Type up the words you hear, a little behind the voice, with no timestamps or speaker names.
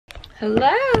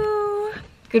Hello!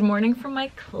 Good morning from my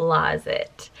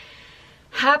closet.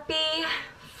 Happy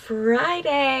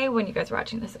Friday! When you guys are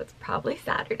watching this, it's probably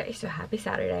Saturday, so happy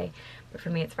Saturday. But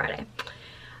for me, it's Friday.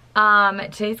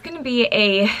 Today's gonna be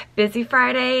a busy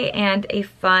Friday and a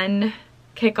fun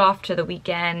kickoff to the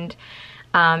weekend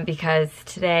because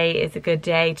today is a good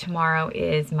day. Tomorrow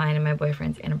is mine and my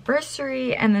boyfriend's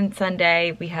anniversary, and then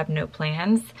Sunday we have no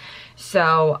plans.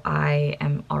 So I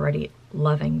am already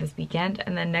loving this weekend,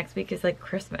 and then next week is like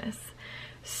Christmas.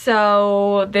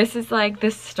 So this is like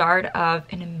the start of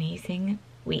an amazing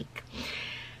week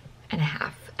and a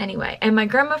half. Anyway, and my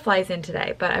grandma flies in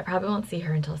today, but I probably won't see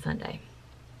her until Sunday.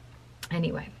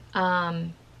 Anyway,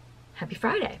 happy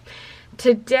Friday.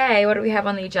 Today, what do we have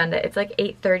on the agenda? It's like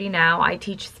 8:30 now. I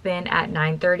teach spin at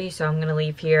 9:30, so I'm gonna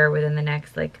leave here within the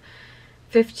next like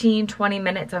 15-20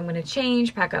 minutes. I'm gonna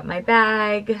change, pack up my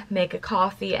bag, make a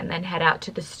coffee, and then head out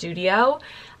to the studio,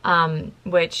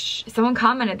 which someone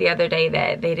commented the other day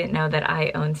that they didn't know that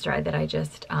I own Stride, that I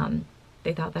just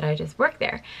they thought that I just worked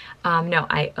there. No,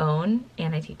 I own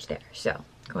and I teach there. So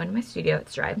going to my studio at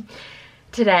Stride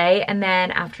today, and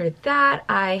then after that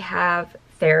I have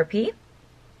therapy,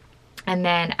 and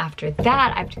then after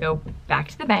that I have to go back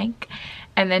to the bank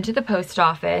and then to the post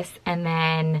office, and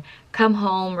then come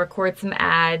home, record some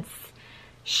ads,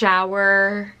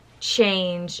 shower,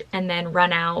 change, and then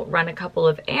run a couple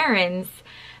of errands,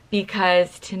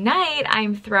 because tonight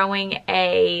I'm throwing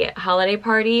a holiday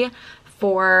party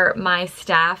for my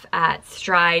staff at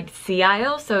Stride Sea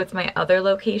Isle. So it's my other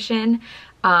location.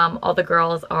 All the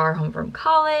girls are home from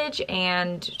college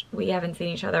and we haven't seen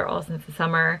each other all since the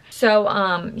summer. So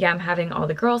yeah, I'm having all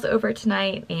the girls over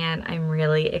tonight and I'm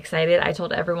really excited. I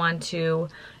told everyone to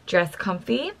dress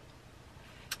comfy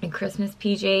in Christmas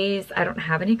PJs. I don't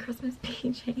have any Christmas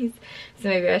PJs, so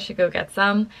maybe I should go get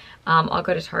some. I'll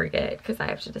go to Target because I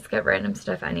have to just get random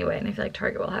stuff anyway, and I feel like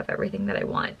Target will have everything that I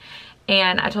want.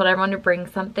 And I told everyone to bring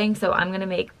something, so I'm gonna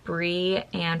make brie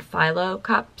and phyllo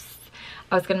cups.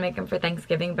 I was gonna make them for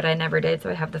Thanksgiving, but I never did, so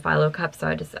I have the phyllo cups, so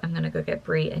I'm gonna go get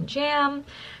brie and jam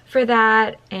for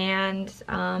that. And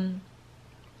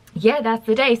yeah, that's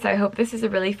the day. So I hope this is a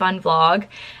really fun vlog.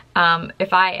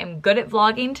 If I am good at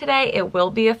vlogging today, it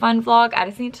will be a fun vlog. I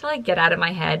just need to like get out of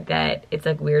my head that it's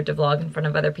like weird to vlog in front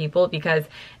of other people, because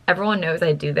everyone knows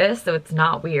I do this, so it's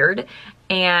not weird.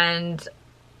 And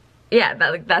yeah,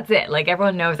 that's it. Like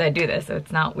everyone knows I do this, so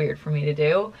it's not weird for me to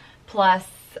do. Plus,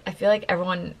 I feel like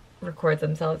everyone records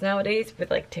themselves nowadays with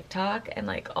like TikTok, and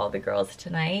like all the girls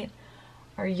tonight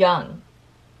are young.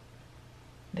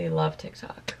 They love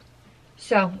TikTok.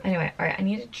 So anyway, all right, I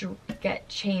need to get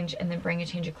changed and then bring a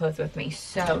change of clothes with me.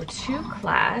 So to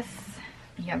class,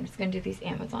 yeah, I'm just gonna do these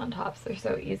Amazon tops. They're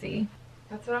so easy.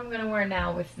 That's what I'm gonna wear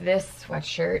now with this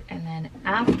sweatshirt, and then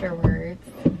afterwards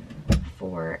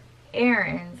for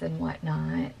errands and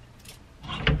whatnot,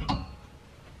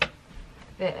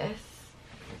 this,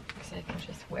 because I can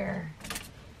just wear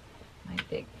my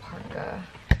big parka.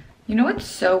 You know what's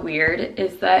so weird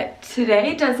is that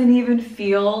today doesn't even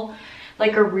feel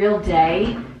like a real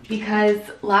day, because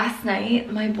last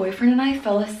night my boyfriend and I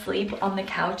fell asleep on the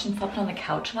couch and slept on the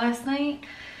couch last night.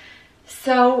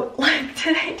 So like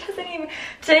today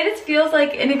just feels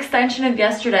like an extension of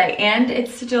yesterday, and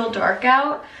it's still dark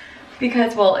out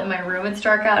because, well, in my room it's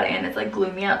dark out and it's like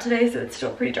gloomy out today, so it's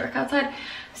still pretty dark outside.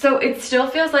 So it still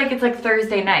feels like it's like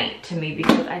Thursday night to me,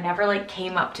 because I never like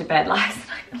came up to bed last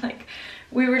night. Like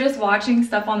we were just watching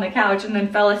stuff on the couch and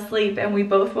then fell asleep, and we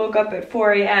both woke up at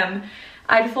 4 a.m.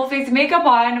 I had full face of makeup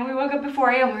on, and we woke up at 4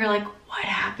 a.m. We were like, what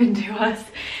happened to us?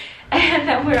 And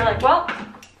then we were like, well,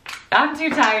 I'm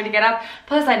too tired to get up.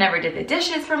 Plus I never did the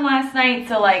dishes from last night.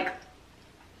 So like,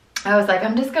 I was like,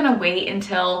 I'm just gonna wait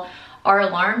until our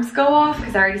alarms go off,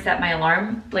 because I already set my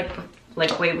alarm like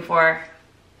way before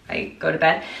I go to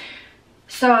bed.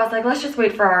 So I was like, let's just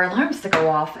wait for our alarms to go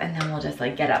off and then we'll just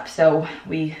like get up. So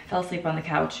we fell asleep on the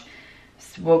couch,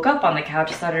 woke up on the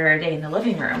couch, started our day in the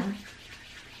living room.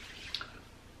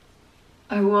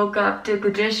 I woke up, did the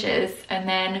dishes, and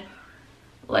then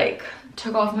like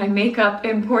took off my makeup,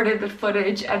 imported the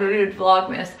footage, edited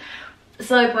Vlogmas.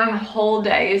 So like my whole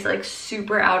day is like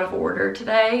super out of order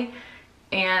today,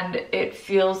 and it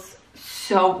feels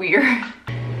so weird.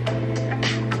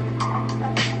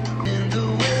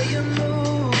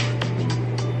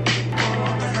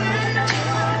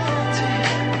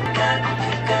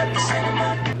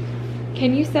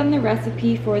 Can you send the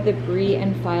recipe for the brie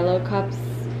and phyllo cups?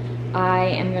 I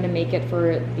am gonna make it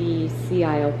for the Sea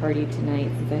Isle party tonight,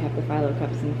 since I have the phyllo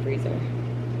cups in the freezer.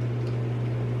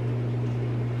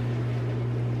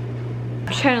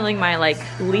 I'm channeling my like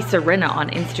Lisa Rinna on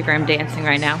Instagram dancing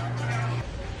right now.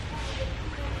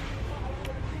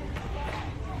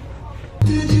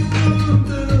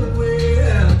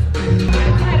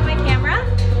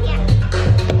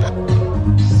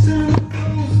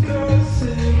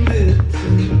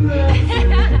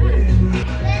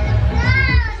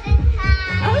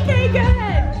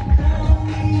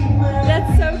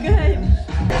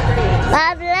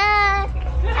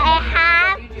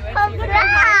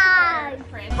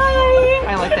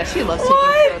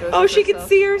 Oh, she can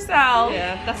see herself.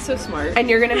 Yeah, that's so smart. And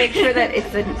you're gonna make sure that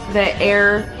it's the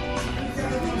air.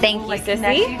 Thank you, Like Sissy.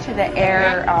 connect you to the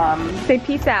air. Say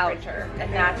peace out. Printer,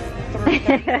 and that's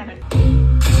 337.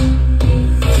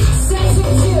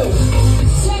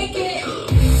 Take it.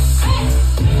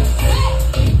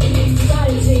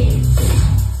 Hey.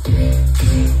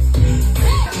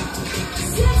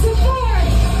 Set to 4.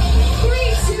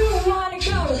 3, 2, 1,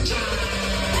 go.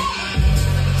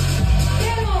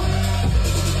 Get on.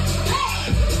 Hey.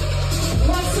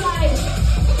 One side.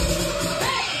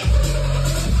 Hey.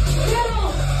 Get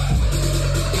on.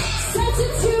 Set to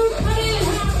 2. Cut it in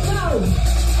half. Go.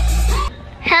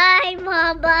 Hi,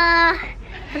 Mama.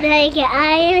 Like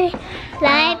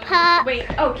I pop Wait,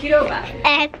 oh, Qdoba.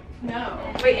 and No.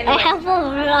 Wait, I have a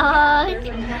vlog,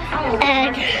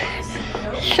 and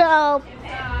so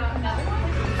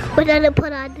we're gonna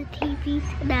put on the TV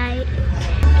tonight.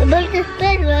 Look at this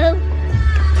bedroom.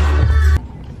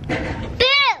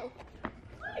 Bill!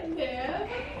 Hi, Viv. What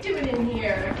are you doing in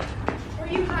here? Were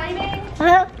you hiding?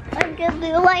 I'm gonna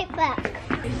be right back.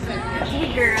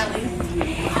 Hey, girlie.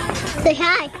 Say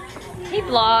hi. Hey,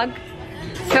 vlog.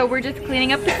 So we're just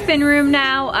cleaning up the spin room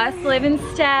now. Us, Liv, and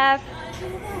Steph.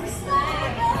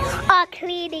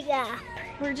 Cleaning up.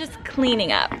 We're just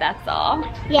cleaning up, that's all.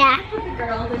 Yeah. What the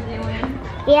girls are doing.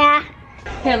 Yeah.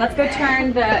 Here, let's go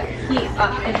turn the heat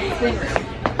up in the spin room.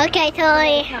 Okay,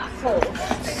 Tori. It's not cold.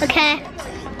 Okay.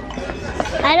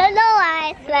 I don't know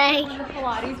why it's like. In the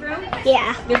Pilates room.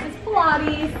 Yeah. This is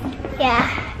Pilates. Yeah.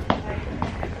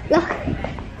 Look.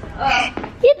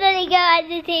 You're gonna go on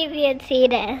the TV and see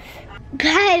this.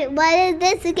 Guys, what is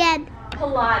this again?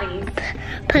 Pilates.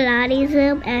 Pilates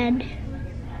room, and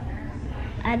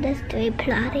I'm just doing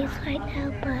Pilates right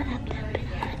now, but I'm not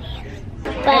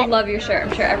Pilates. I But love your shirt.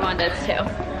 I'm sure everyone does too.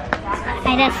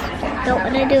 I just don't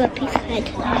want to do a piece of it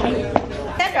tonight.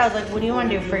 I was like, what do you want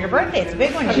to do for your birthday? It's a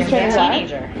big one. You're going to be a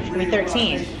teenager. She's going to be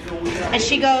 13. And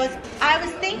she goes, I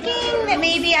was thinking that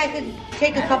maybe I could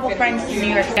take a couple friends to New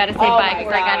York. Gotta say bye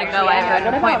because I gotta go. I have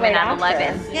an appointment at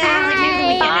 11. Yeah, like maybe the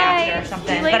weekend after or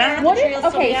something. But I don't know if the tree will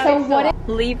still be out.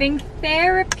 Leaving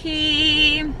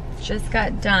therapy. Just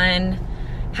got done.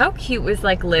 How cute was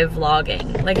like Liv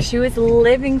vlogging? Like she was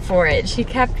living for it. She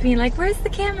kept being like, where's the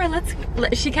camera?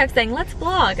 She kept saying, let's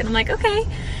vlog. And I'm like, okay.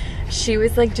 She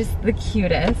was like just the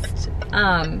cutest.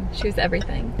 She was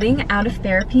everything. Being out of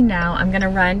therapy now, I'm gonna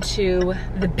run to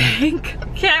the bank.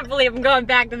 Can't believe I'm going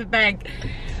back to the bank.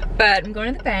 But I'm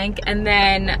going to the bank, and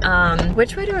then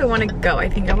which way do I want to go? I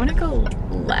think I want to go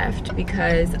left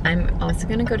because I'm also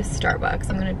gonna go to Starbucks.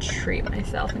 I'm gonna treat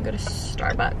myself and go to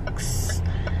Starbucks.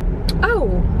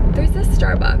 Oh, there's this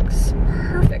Starbucks.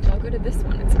 Perfect, I'll go to this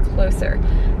one, it's closer.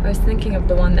 I was thinking of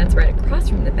the one that's right across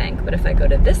from the bank, but if I go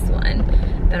to this one,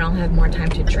 then I'll have more time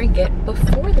to drink it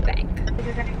before the bank.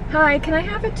 Hi, can I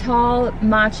have a tall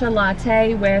matcha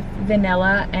latte with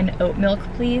vanilla and oat milk,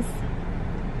 please?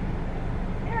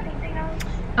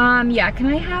 Yeah, can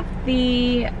I have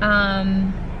the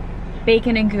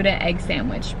bacon and Gouda egg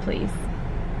sandwich, please?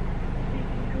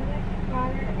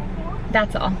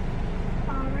 That's all.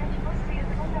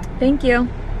 Thank you.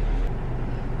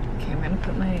 Okay, I'm gonna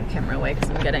put my camera away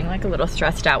because I'm getting like a little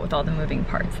stressed out with all the moving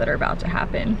parts that are about to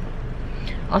happen.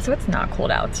 Also, it's not cold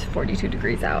out, it's 42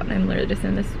 degrees out, and I'm literally just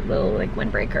in this little like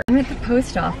windbreaker. I'm at the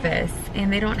post office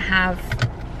and they don't have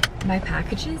my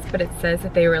packages, but it says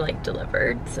that they were like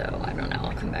delivered, so I don't know,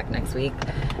 I'll come back next week.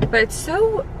 But it's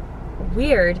so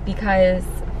weird because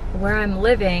where I'm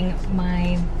living,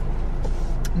 my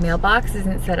mailbox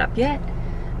isn't set up yet.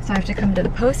 So I have to come to the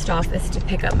post office to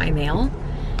pick up my mail.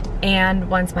 And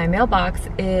once my mailbox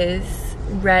is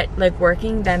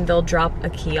working, then they'll drop a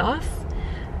key off.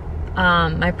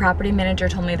 My property manager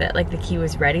told me that like the key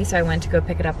was ready, so I went to go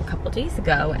pick it up a couple days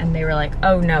ago, and they were like,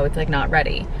 oh no, it's like not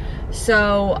ready.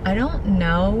 So I don't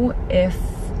know if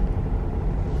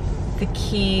the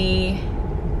key,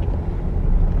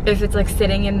 if it's like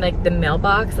sitting in like the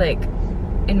mailbox, like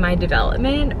in my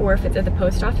development, or if it's at the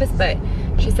post office, but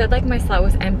she said like my slot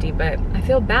was empty. But I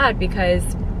feel bad because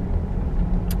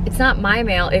it's not my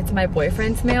mail, it's my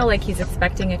boyfriend's mail. Like he's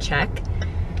expecting a check,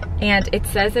 and it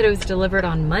says that it was delivered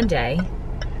on Monday,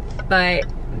 but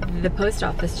the post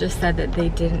office just said that they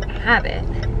didn't have it.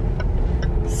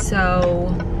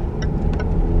 So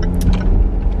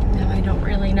now I don't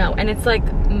really know. And it's like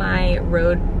my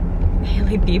Rhode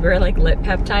Hailey Bieber like lip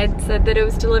peptide said that it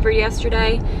was delivered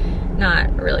yesterday.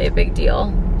 Not really a big deal,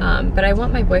 but I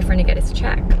want my boyfriend to get his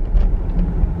check.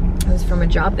 It was from a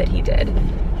job that he did,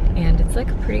 and it's like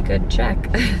a pretty good check.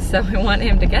 So I want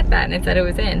him to get that, and it said it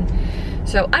was in.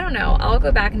 So I don't know, I'll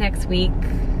go back next week.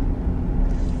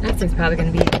 Next week's probably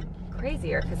gonna be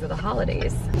crazier because of the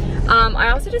holidays.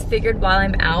 I also just figured while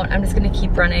I'm out, I'm just gonna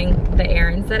keep running the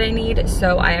errands that I need.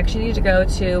 So I actually need to go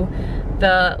to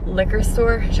the liquor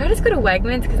store. Should I just go to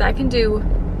Wegmans? Because I can do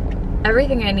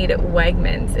everything I need at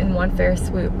Wegmans in one fair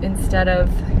swoop instead of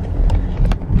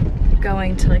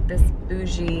going to like this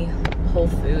bougie Whole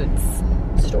Foods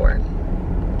store.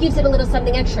 Gives it a little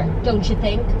something extra, don't you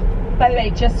think? By the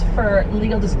way, just for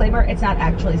legal disclaimer, it's not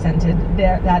actually scented.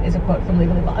 That is a quote from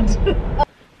Legally Blonde.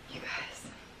 You guys.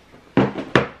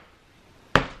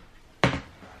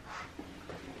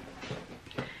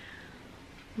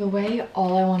 The way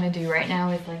all I want to do right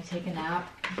now is like take a nap.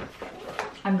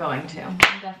 I'm going to. I'm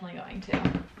definitely going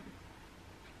to.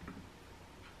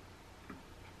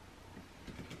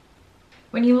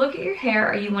 When you look at your hair,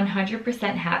 are you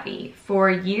 100% happy? For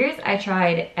years, I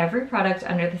tried every product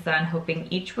under the sun, hoping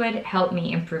each would help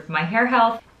me improve my hair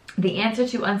health. The answer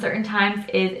to uncertain times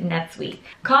is NetSuite.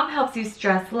 Calm helps you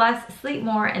stress less, sleep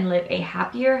more, and live a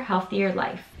happier, healthier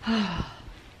life. I'm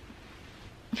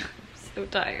so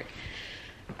tired.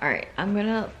 All right, I'm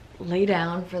gonna lay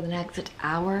down for the next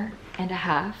hour and a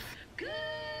half. Good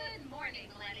morning,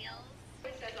 millennials.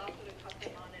 It says off with a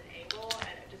custom on an angle,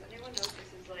 and does anyone know if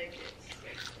this is like,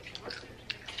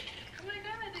 oh my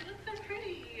god, they look so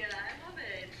pretty. I love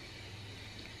it.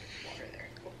 Water there.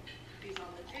 Cool. These on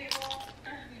the table.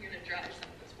 I'm gonna dry some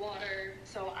of this water.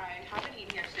 So I haven't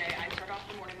eaten yet today. I started off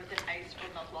the morning with an iced oat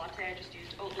milk latte. I just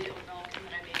used Oatly oat milk, and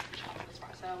then I made some chocolate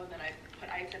espresso, and then I put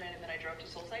ice in it, and then I drove to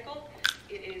SoulCycle.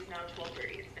 It is now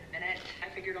 12:30. It's been a minute.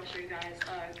 I figured I'll show you guys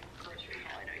a grocery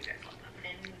haul. I know you guys love them.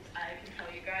 And I can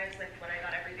tell you guys like what I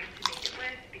got everything to make it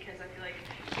with, because I feel like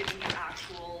giving you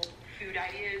actual food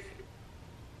ideas.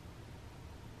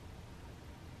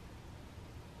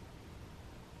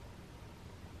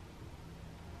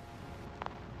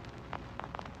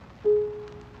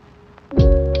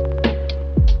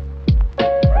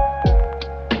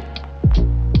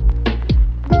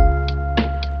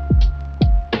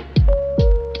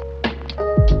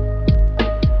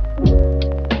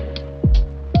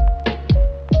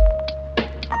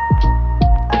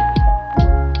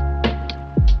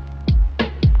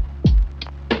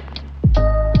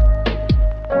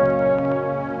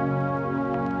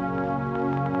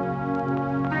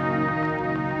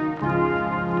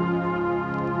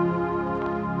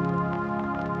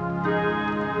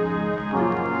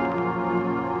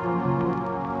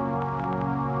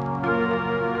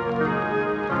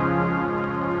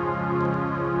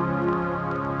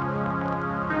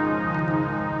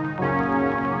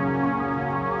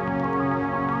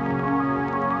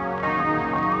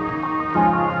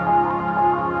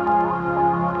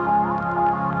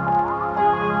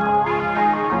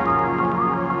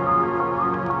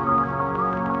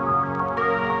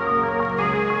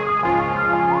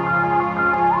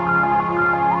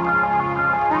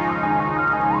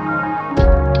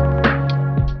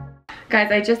 Guys,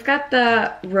 I just got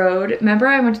the road. Remember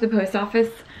I went to the post office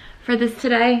for this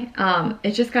today?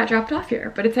 It just got dropped off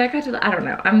here, but it's like I don't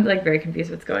know. I'm like very confused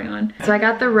what's going on. So I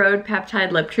got the Road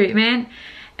Peptide Lip Treatment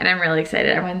and I'm really excited.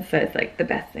 Everyone says like the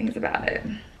best things about it.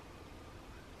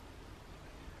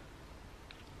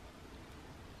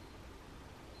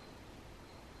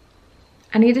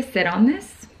 I need to sit on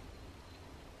this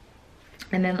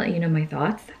and then let you know my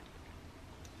thoughts.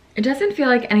 It doesn't feel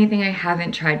like anything I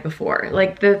haven't tried before.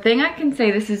 Like the thing I can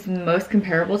say this is the most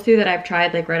comparable to that I've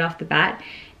tried like right off the bat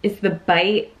is the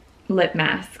Bite Lip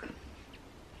Mask.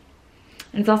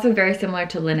 And it's also very similar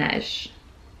to Laneige.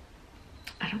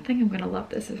 I don't think I'm gonna love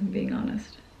this if I'm being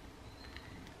honest.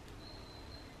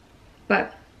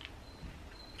 But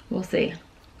we'll see.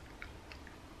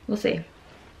 We'll see.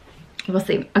 We'll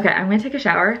see. Okay, I'm gonna take a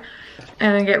shower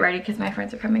and then get ready because my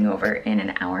friends are coming over in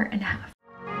an hour and a half.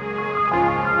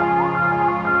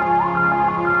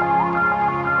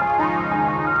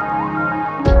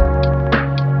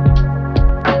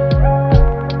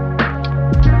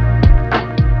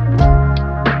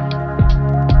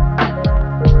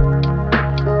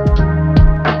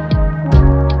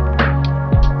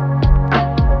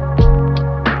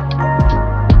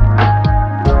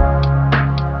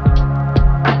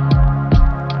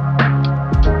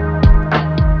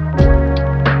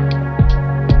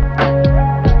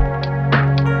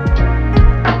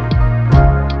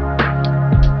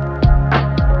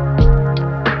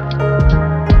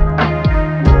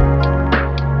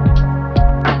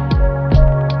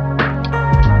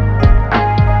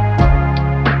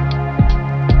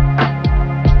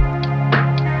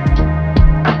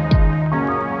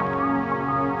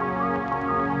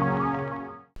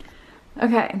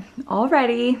 Okay, all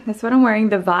ready. That's what I'm wearing.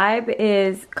 The vibe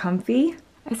is comfy.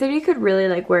 I said you could really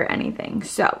like wear anything.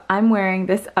 So I'm wearing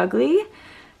this ugly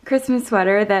Christmas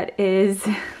sweater that is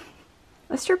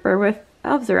a stripper with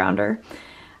elves around her.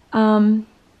 So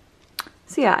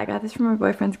yeah, I got this from my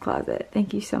boyfriend's closet.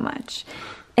 Thank you so much.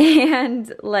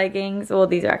 And leggings. Well,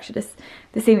 these are actually just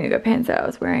the same yoga pants that I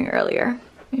was wearing earlier.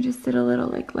 I just did a little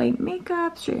like light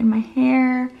makeup, straightened my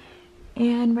hair,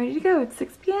 and ready to go. It's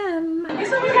 6 p.m. This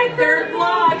will be my third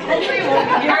vlog.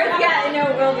 Yeah, no,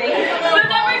 it will be. So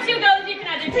number 2 goes, you can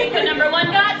either take the number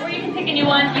 1 dot or you can pick a new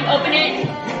one. You open it,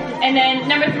 and then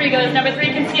number 3 goes. Number 3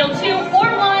 can steal 2 or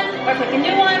 1, or pick a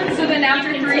new one. So then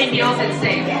after 3 steals, it's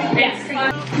safe. Yes.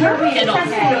 Kindle. Kindle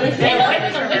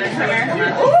with a whip trimmer.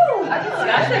 Ooh,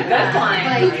 that's a good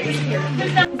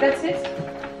one. That's it.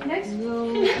 Next.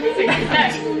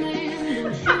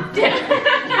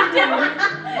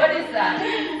 What is that?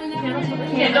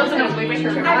 Candles and a whip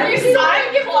trimmer. Are you sorry?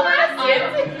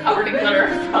 Covered in glitter.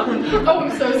 Oh,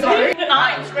 I'm so sorry.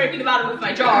 I'm scraping the bottom with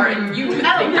my jar, and you just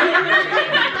think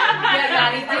Yeah,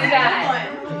 Maddie, do that.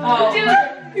 oh.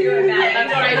 Do it, Matt.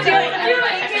 That's what I do.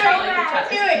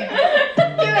 Do it.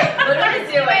 Literally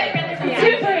do it.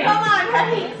 Come on,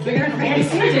 Maddie. Do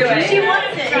it. She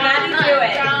wants it. Maddie, do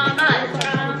it.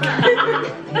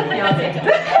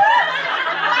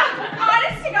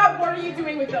 Honest to God, what are you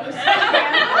doing with those?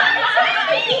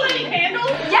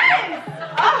 Candles? Yes!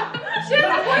 Oh, she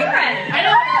has a boyfriend. I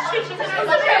know. She just has a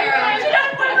She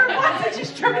doesn't want her watch to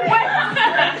just trip away.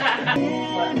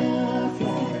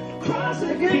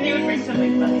 You would bring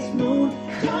something funny. So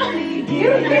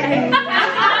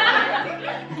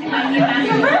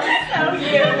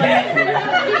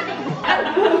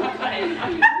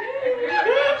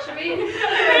Should we?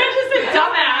 You're just a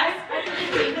dumbass.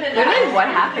 literally, what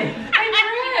happened? I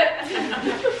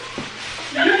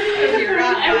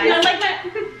like that.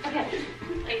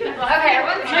 Okay,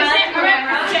 everyone's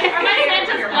Are my hands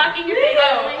just blocking your face?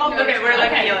 Oh, okay, we're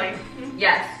like Okay. healing.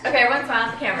 Yes. Okay, everyone smile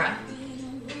at the camera.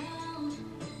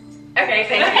 Okay,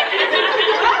 thank you.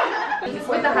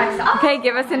 With the high socks. Okay,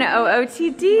 give us an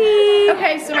OOTD.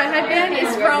 Okay, so my headband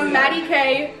is from Maddie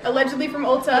K, allegedly from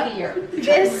Ulta.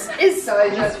 This is, I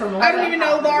don't even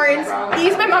know, Lauren's.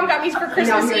 These my mom got me for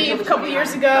Christmas Eve a couple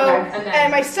years ago.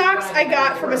 And my socks I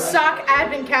got from a sock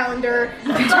advent calendar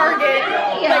from Target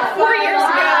like 4 years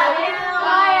ago.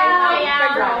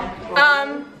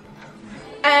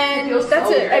 And that's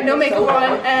it. I have no makeup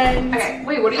on, and I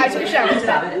took a shower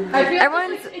today.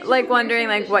 Everyone's like wondering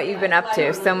like what you've been up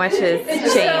to. So much has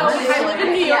changed. So I live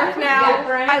in New York now.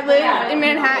 I live in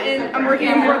Manhattan. I'm working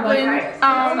in Brooklyn. And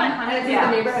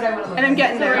I'm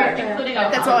getting there.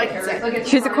 That's all I can say.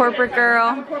 She's a corporate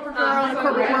girl, Corporate girl in the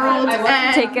corporate world.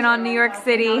 And taking on New York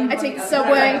City. I take the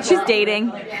subway. She's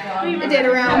dating. I did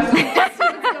around. See what's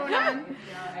going on.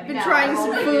 I've been trying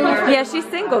some food. Yeah, she's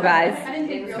single, guys.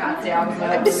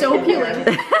 It's so appealing.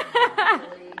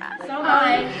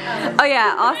 Oh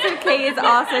yeah, also Kate is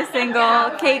also single.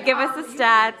 Kate, give us the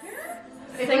stats.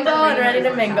 Single and ready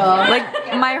to mingle. Like,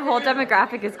 my whole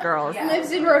demographic is girls. She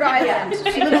lives in Rhode Island.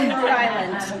 She lives in Rhode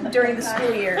Island during the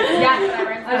school year.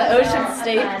 The Ocean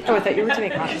State. Oh, I thought you were to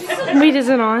make honest. Wait, is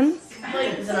it on?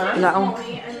 No.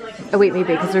 Oh wait,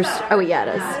 maybe because there's. Oh wait, yeah,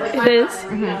 it is. It is?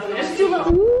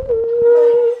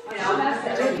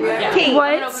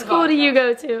 What school do you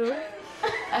go to?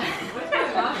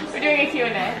 We're doing a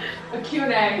Q&A. A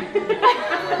Q&A.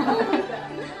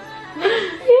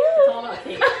 It's all about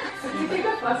Kate. You take a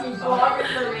fucking vlog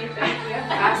for me, thank you.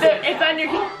 It's on your.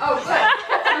 Oh,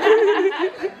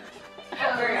 good.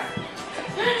 Oh, there we go.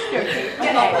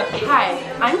 Hi,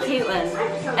 I'm Caitlin,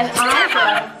 and I go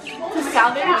to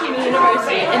Southern King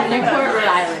University in Newport, Rhode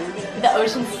Island, the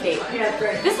Ocean State.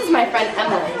 This is my friend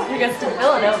Emily, who goes to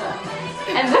Villanova.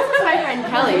 And this is my friend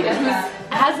Kelly, who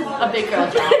has a big girl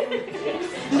job.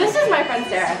 And this is my friend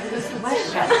Sarah, who goes to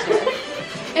Westchester.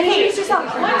 Introduce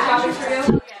yourself. And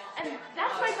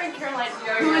that's my friend Caroline,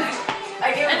 who is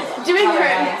doing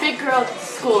her big girl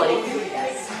schooling.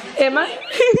 Am I?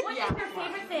 What's your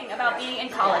favorite thing about being in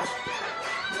college?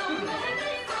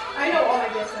 I know all my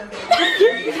guesses.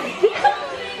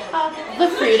 The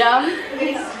freedom.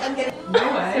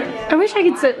 I wish I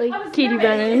could sit like Katie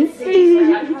Brennan.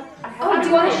 Oh, do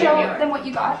you want to show them what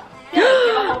you got?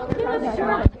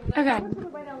 Okay.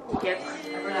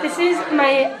 This is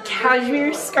my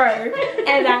cashmere scarf,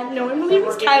 and no one believes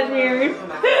it's cashmere,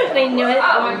 and I knew it.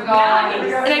 Oh my god.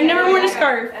 And I've never worn a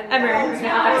scarf ever.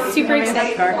 Super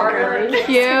excited.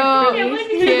 Cute.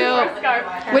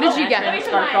 What did you get?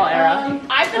 Scarf Girl era.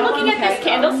 I've been looking at this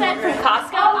candle set from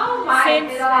Costco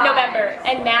since November,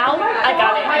 and now I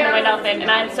got it in my outfit,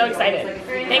 and I'm so excited.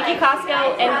 Thank you,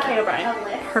 Costco and Kate O'Brien,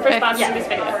 for sponsoring this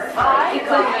video.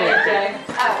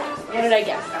 What did I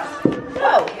guess?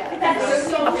 Oh,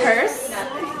 a purse.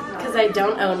 Because I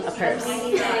don't own a purse.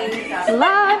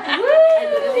 Love. I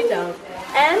literally don't.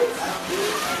 And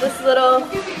this little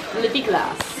lippy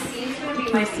gloss.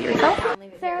 Can I see yourself?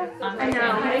 Sarah? I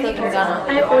know.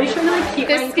 I always try to like keep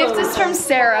This gift is from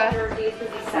Sarah.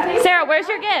 Sarah, where's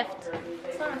your gift?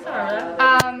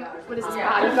 What is this,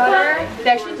 body butter? They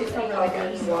actually do smell really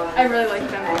good. I really like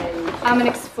them. An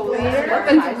exfoliator,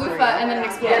 and loofah, and then an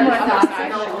exfoliator on the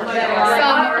side.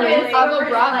 Some Avo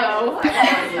Bravo.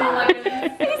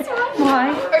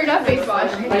 Why? Or not face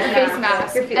wash, face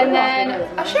mask. And then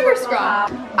a sugar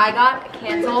scrub. I got a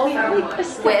candle with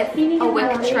a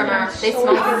wick trimmer. They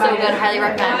smell so good. Highly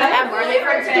recommend. And where are they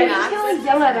from? Max.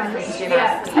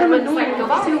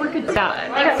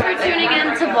 Thanks for tuning in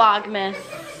to Vlogmas.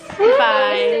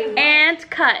 Bye. And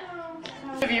cut.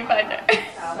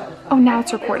 Oh, now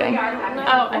it's recording. Oh,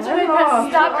 I thought I pressed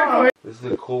stop recording. This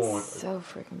is a cool one. So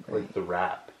freaking bright. Like the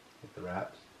rap. Like the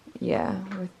raps? Yeah,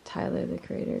 with Tyler the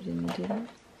Creator. Didn't you do that?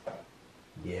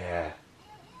 Yeah.